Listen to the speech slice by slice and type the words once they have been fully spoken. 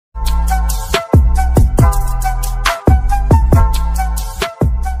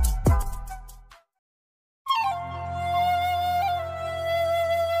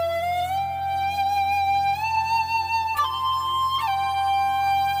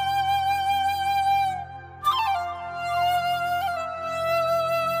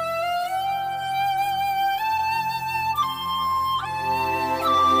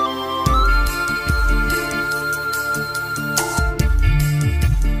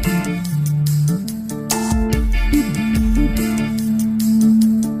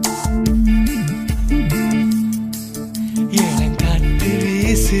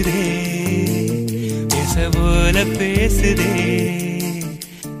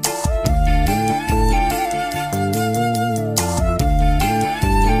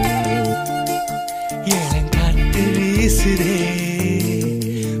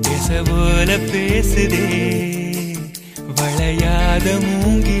வீசுதே வளையாத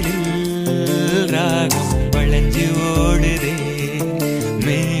மூங்கிலில் ராகம் வளைஞ்சு ஓடுதே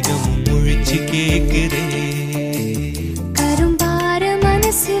மேகம் முழிச்சு கேக்குதே கரும்பார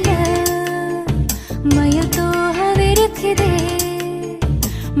மனசுல மயில் தோக விரிக்குதே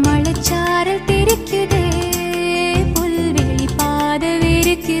மழைச்சாரல் தெரிக்குதே புல்வெளி பாத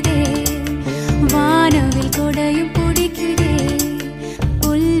விரிக்குதே வானவில் கொடையும் பிடிக்குதே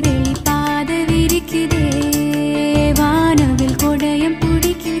புல்வெளி பாத விரிக்குதே வானவில் கொடையும்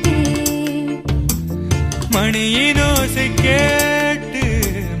பிடிக்குதே மணியின் ஓசை கேட்டு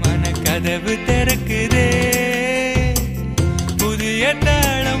மனக்கதவு திறக்குதே புதிய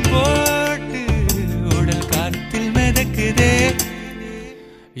தாளம் போட்டு உடல் காத்தில் மிதக்குதே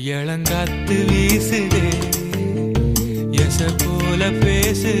இளங்காத்து வீசுதே எச போல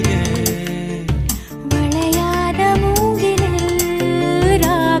பேசுதே வளையாத மூங்கிலில்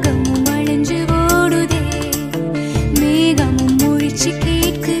ராகமும் வளைஞ்சு ஓடுதே மேகமும் முழிச்சு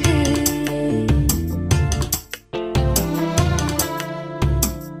கேட்குதே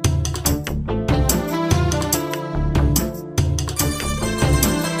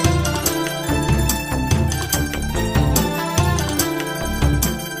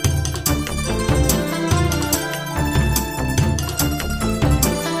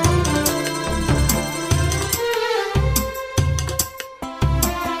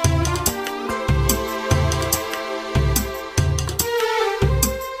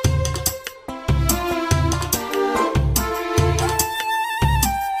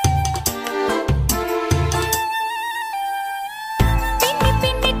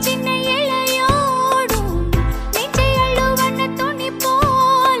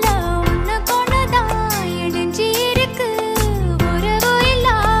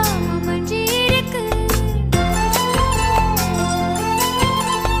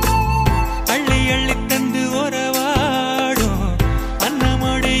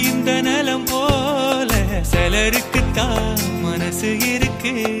மனசு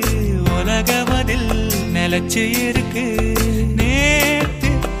இருக்கு உலகமதில் நிலச்சு இருக்கு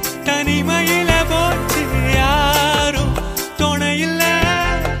நேத்து தனிமையில போச்சு யாரோ துணையில்ல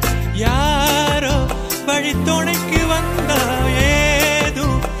யாரோ வழி துணைக்கு வந்தா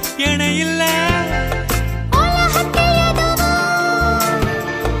ஏதும் இணையில்ல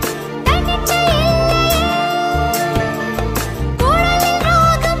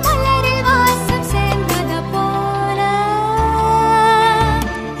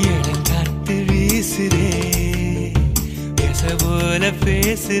போல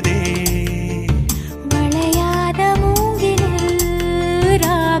பேசுதே வளையாத மூங்கிலில்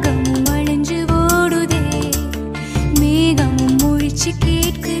ராகமும் வளைஞ்சு ஓடுதே மேகமும் முழிச்சு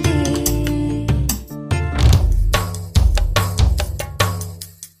கேட்குதே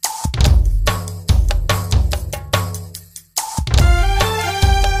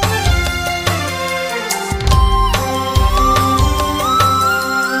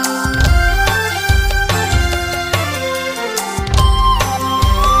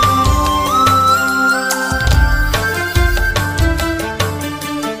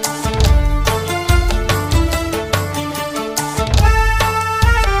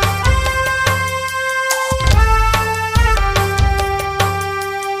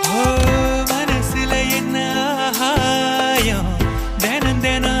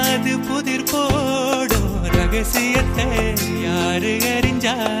ரகசியத்தை யாரு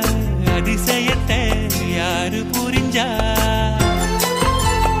அறிஞ்சா அதிசயத்தை யாரு புரிஞ்சா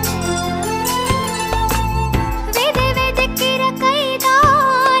விதை விதைக்கிற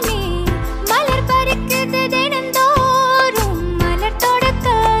கைதானே மலர் பறிக்குது தினந்தோறும் மலர் தொடுக்க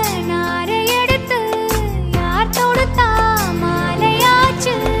நாரை எடுத்து யார் தொடுத்தா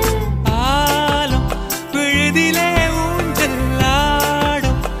மாலையாச்சு ஆலம் விழுதிலே ஊஞ்சல்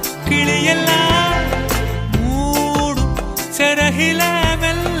ஆடும் கிளியெல்லாம் சரகில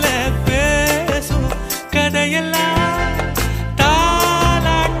மெல்ல பேசும் கதையெல்லாம்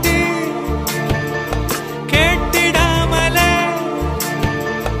தாலாட்டி கேட்டிடாமலே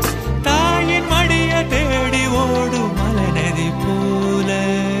தாயின் மடிய தேடி ஓடும் மலநதி போல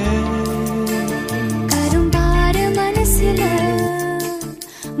கரும்பார மனசுல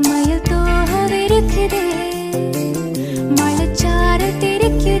மயில் தோக விரிக்குதே மழைச்சாரல்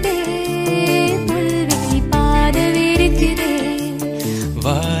தெரிக்குதே புல்வெளி பாத விரிக்குதே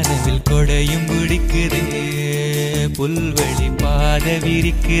வானவில் கொடையும் பிடிக்குதே புல்வெளி பாத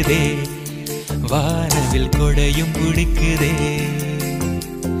விரிக்குதே வானவில் கொடையும் பிடிக்குதே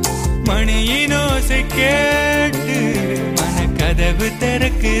மணியின் ஓசை கேட்டு மனக்கதவு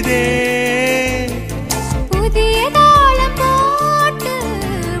திறக்குதே புதிய தாளம் போட்டு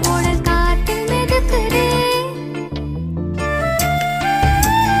உடல் காத்தில் மிதக்குதே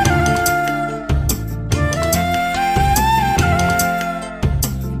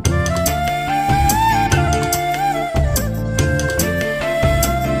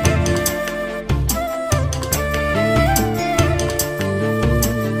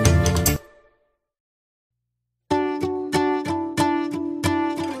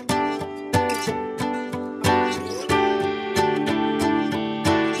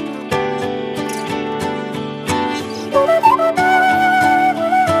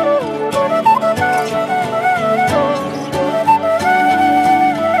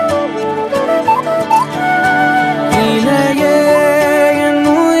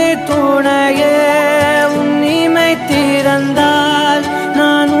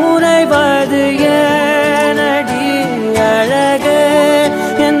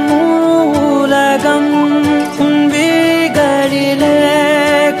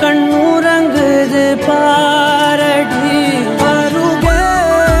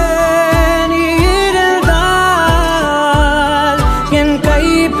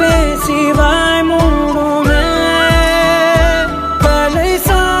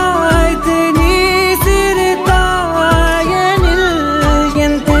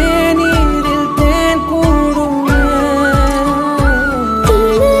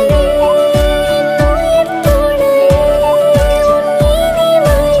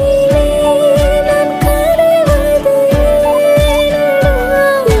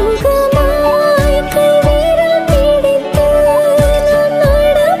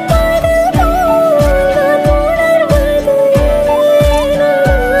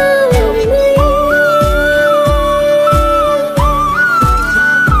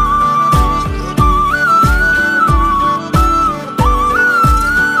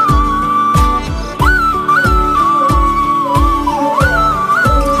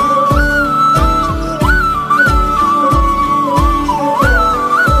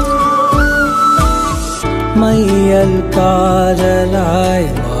மையல் காதலாய்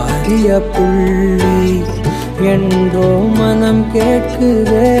மாறிய புள்ளி என்றோ மனம்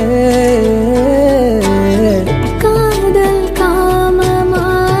கேட்குதே. காதல்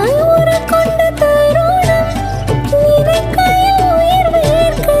காமமாய் உருக்கொண்ட தருணம் நினைக்கையில் உயிர்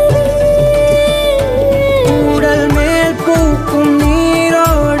வேர்க்குதே. உடல் மேல் பூக்கும்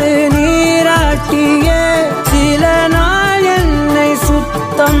நீரோடு நீராட்டிய சில நாள் என்னை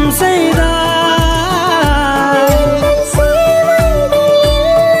சுத்தம் செய்தார்.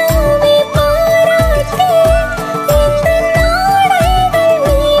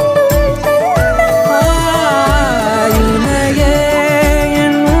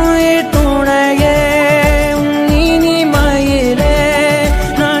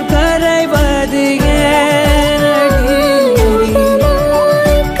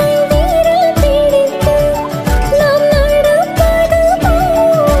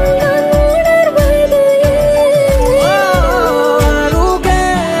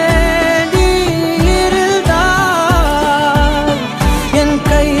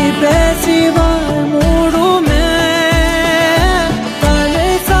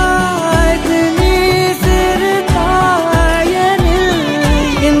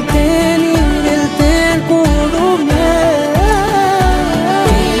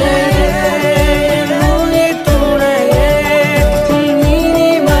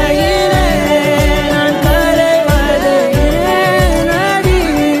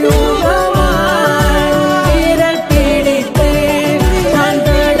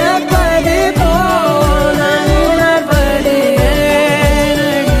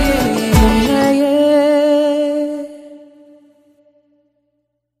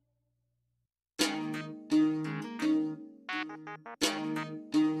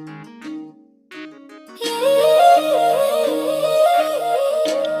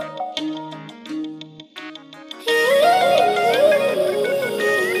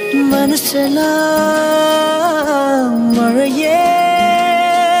 மனசெல்லாம் மழையே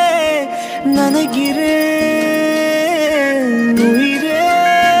நனைகிறேன் உயிரே.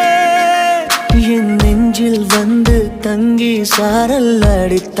 என் நெஞ்சில் வந்து தங்கி சாரல்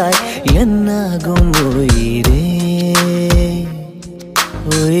அடித்தாய் என்னாகும் உயிரே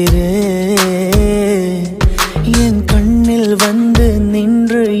உயிரே. என் கண்ணில் வந்து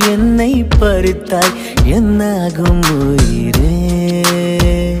நின்று என்னை பறித்தாய் என்னாகும் உயிரே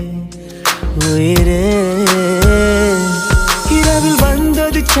உயிரே. இரவில்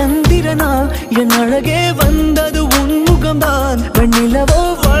வந்தது சந்திரனா என் அழகே வந்தது உன்முகம்தான். வெண்ணிலவோ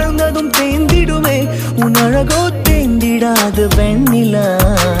வாழ்ந்ததும் தேந்திடுமே உன் அழகோ தேந்திடாது வெண்ணிலா.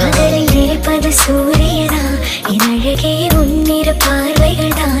 இருப்பது சூரியனா என் அழகே உன்னிற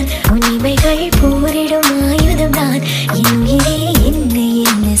பார்வைகள் தான். உன்னிமைகள் போரிடும் ஆயுதம் தான். என் உயிரே என்னை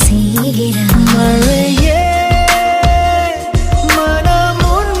என்ன செய்கிறான். மழையே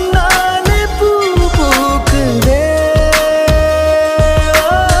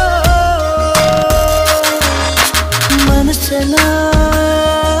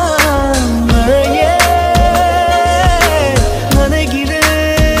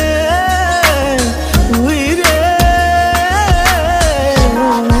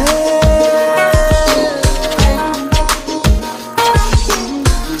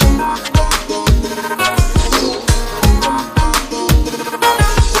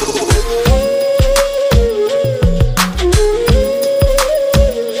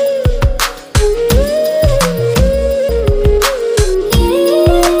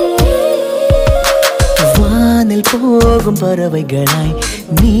பறவைகளாய்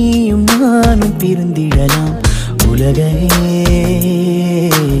நீயும் நானும் பிரிந்திடலாம். உலகையே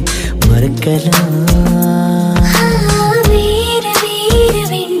மறக்கலாம். வேற வேற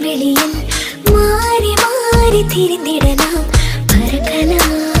விண்வெளியில் மாறி மாறி திரிந்திடலாம்.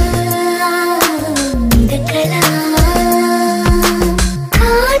 பறக்கலாம் மிதக்கலாம்.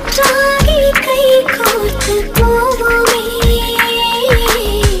 காற்றாகி கை கோர்த்து போவோமே.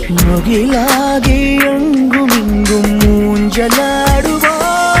 முகிலாகி எங்கும் இங்கும்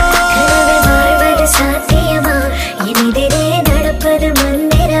வாழ்வது சாத்தியமா எதிரே நடப்பது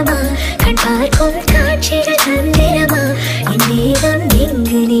மந்திரமா. கண் பார்க்கும் காட்சிகள் தந்திரமா. என் தேகம்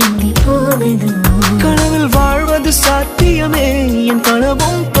எங்கு நீங்கி போவதோ. கனவில் வாழ்வது சாத்தியமே என்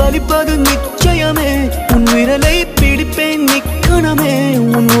கனவும் பலிப்பது நிச்சயமே. உன் விரலை பிடிப்பேன் நிக்கணமே.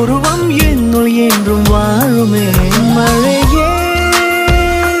 உன் உருவம் என்னுள் என்றும் வாழுமே. மழையே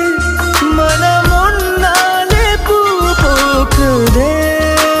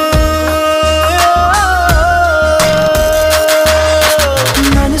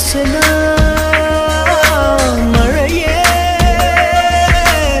மழையே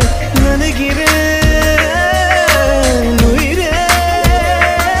நனைகிறேன்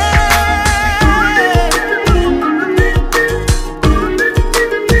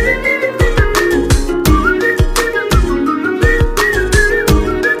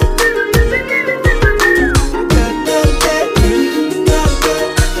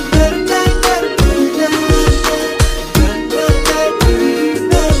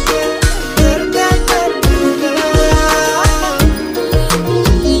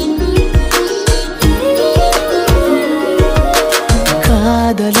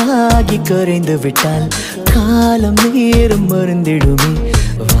ஆகி கரைந்து விட்டால் காலம் நேரம் மறந்திடுமே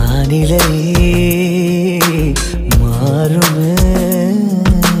வானிலை மாறுமே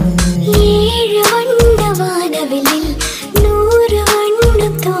ஏழு வண்ண வானவில்லில் 100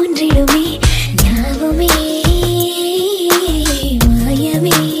 வண்ணம் தோன்றிடுமே யாவுமே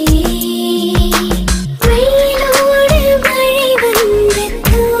மாயமே வெயிலோடு மழை வந்து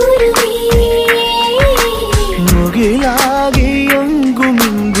தூருமே முகிலாகி எங்கும்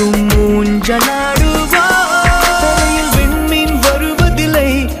இங்கும் மூஞ்சலாடுவாயில் விண்மீன் வருவதில்லை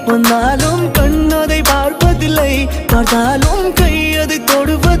வந்தாலும் கண்ணதை பார்ப்பதில்லை பார்த்தாலும் கையதை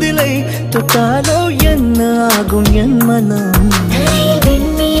தொடுவதில்லை தொட்டாலோ என்ன ஆகும் என் மனம்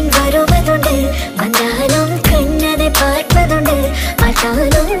விண்மீன் வருவதுண்டு வந்தாலும் கண்ணதை பார்ப்பதுண்டு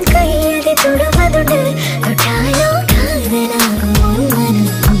பார்த்தாலும் கையதை தொடுவதுண்டு தொட்டாலோ காதலாகும் மனம்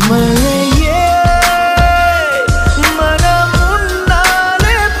மழையே மனம்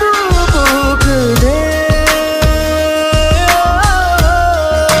உன்னாலே பூ பூக்குதே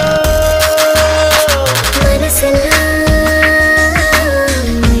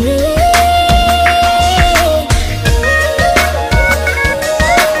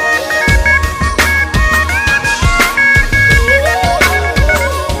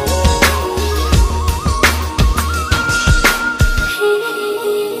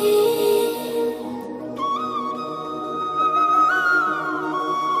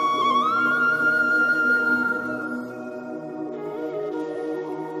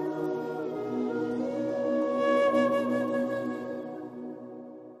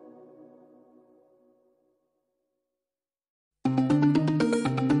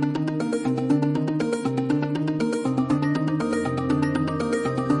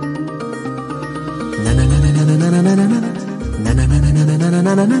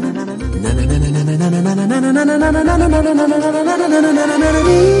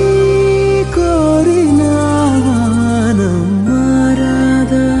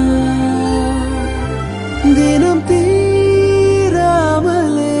தினம் தீராமலே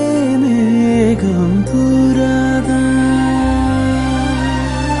மேகம் தூராதா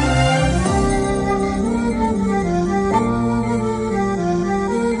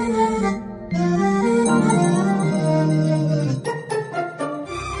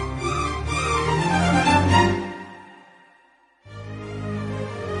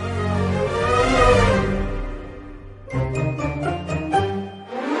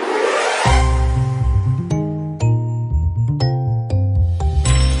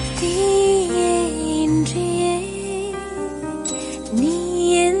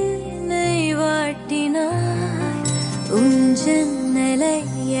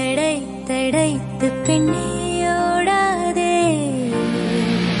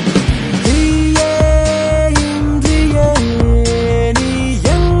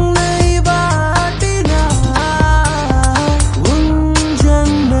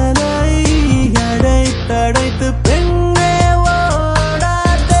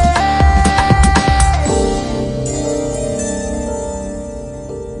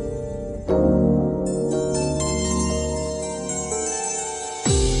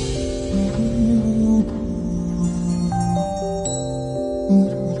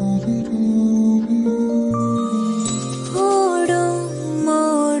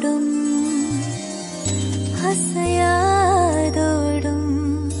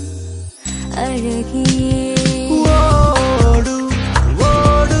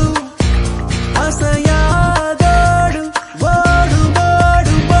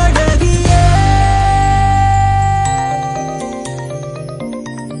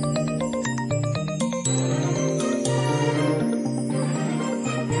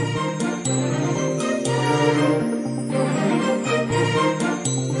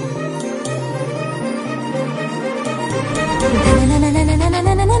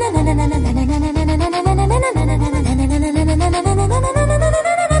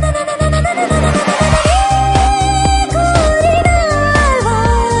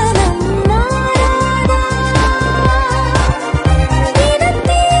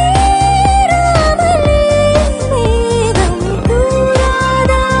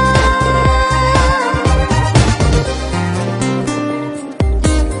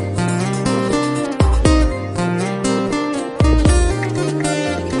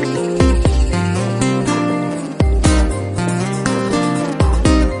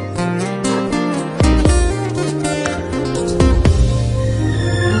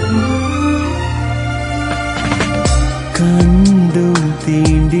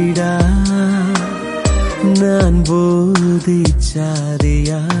நான் போதிச்சாதையா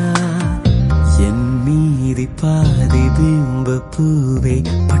என் மீ மீதி பாதி பிம்ப பூவே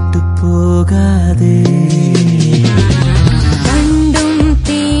பட்டு போகாதே.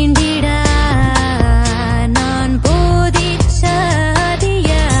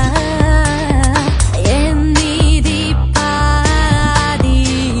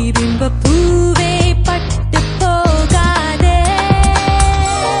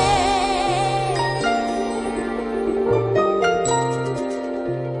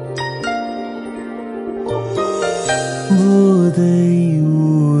 போதை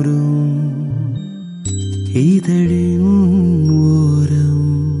ஊறும் இதழின் ஓரம்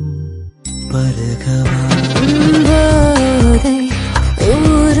பருகவா. போதை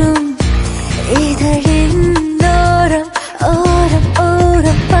ஊறும் இதழின் ஓரம் ஓரம்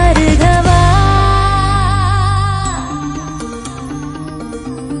ஓரம் பருகவா.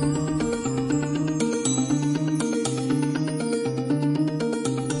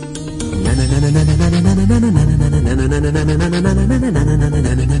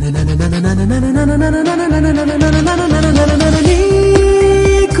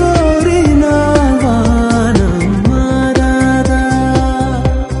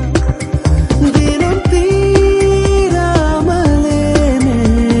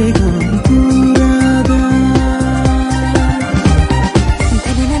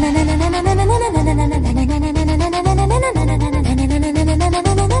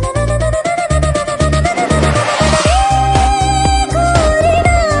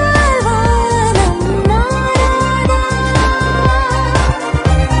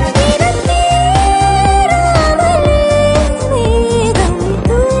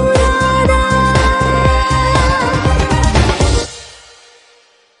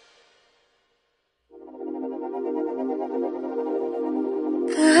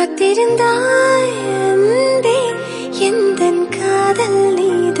 காத்திருந்தாய் அன்பே எந்தன் காதல்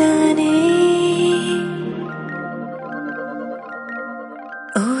நீதானே.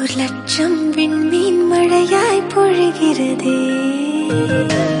 1,00,000 விண்மீன் மழையாய் பொழிகிறதே.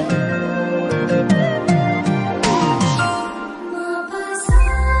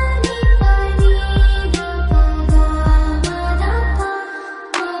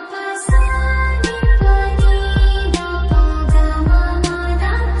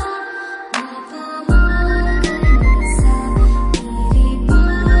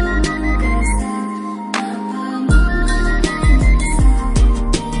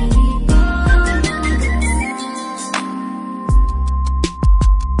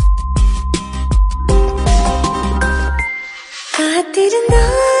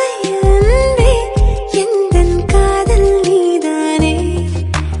 காத்திருந்தாய் அன்பே எந்தன் காதல் நீதானே.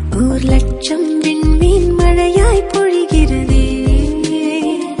 1,00,000 விண்மீன் மழையாய் பொழிகிறதே.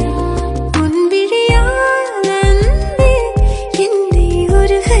 உன் விழியால் அன்பே என்னை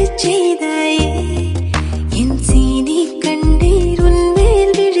உருகச் செய்தாயே. என் சீனி கண்ணீர் உன்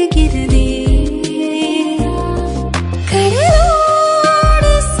மேல் விழுகிறதே.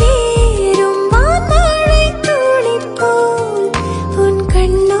 கடலோடு சேரும் வான்மழை துளி போல் உன்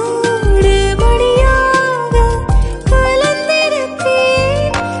கண்ணோடு மடியாக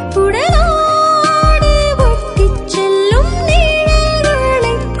கலந்திருப்பேன். உடலோடு ஒட்டிச் செல்லும்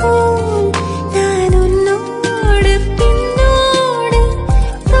நிழல்களைப் போல் நான் உன்னோடு பின்னோடு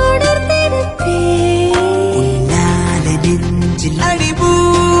தொடர்ந்திருப்பேன். உன்னால நெஞ்சில்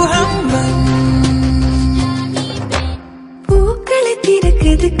அடிபூகம்பம். பூக்களை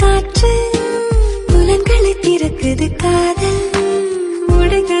திறக்குது காற்று, புலன்களை திறக்குது காதல்.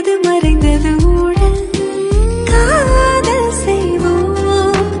 உடைந்தது மறைந்தது ஊழல், காதல்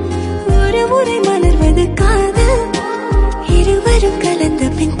செய்வோம். ஒரு முறை மலர்வது காதல், இருவரும் கலந்த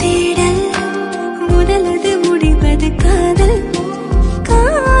பின் தேடல். முதலது முடிவது காதல்,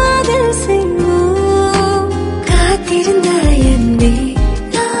 காதல் செய்வோம். காத்திருந்தாய் அன்பே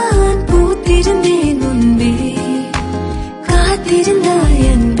நான் பூத்திருந்தேன் முன்பே. காத்திருந்தாய்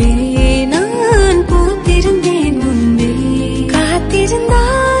அன்பே நான் பூத்திருந்தேன் முன்பே.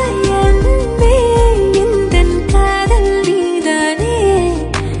 காத்திருந்தாய் அன்பே எந்தன் காதல் நீதானே.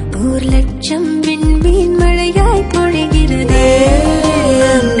 1,00,000 விண்மீன் மழையாய் பொழிகிறதே.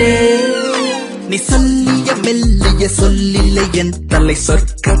 அன்பே நீ சொல்லிய மெல்லிய சொல்லில்லை என் தலை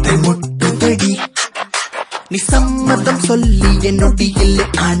சொர்க்கத்தை முட்டுதடி. நீ சம்மதம் சொல்லிய நொடியில்லை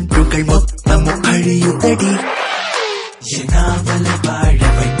ஆண்டுகள் மொத்தமும் அழியுதடி. என்னாவல வாழ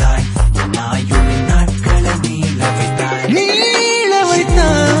வைத்தாய், என் ஆயுளின் நாட்களை நீள வைத்தாய். நீள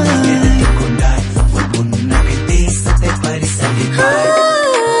வைத்தாய் எடுத்துக் கொண்டாய் உன் புன்னகை தேசத்தை பரிசளித்தாய்.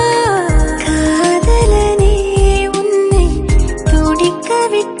 காதலனே உன்னை துடிக்க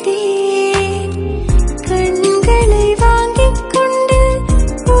விட்டேன். கண்களை வாங்கிக் கொண்டு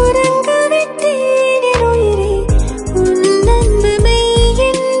உறங்க விட்டேன். என்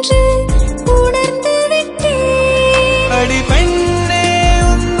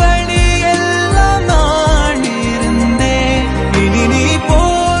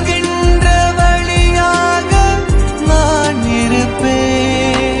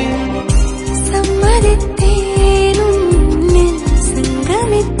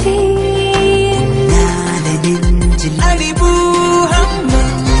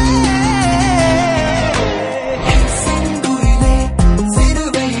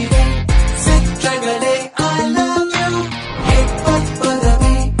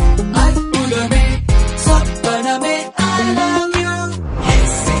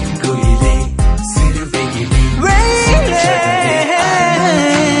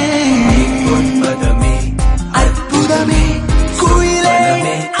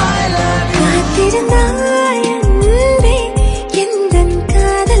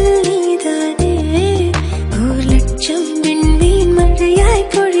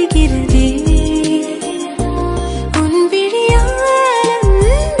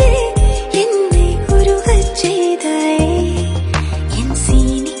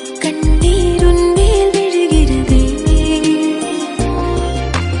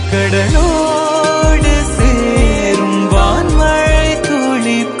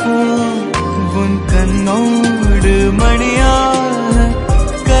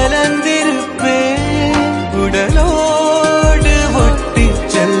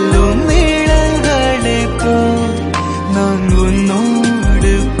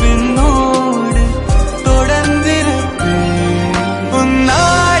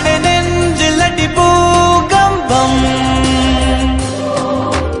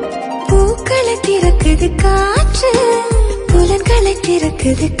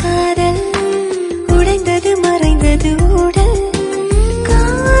துடிக்குது காதல்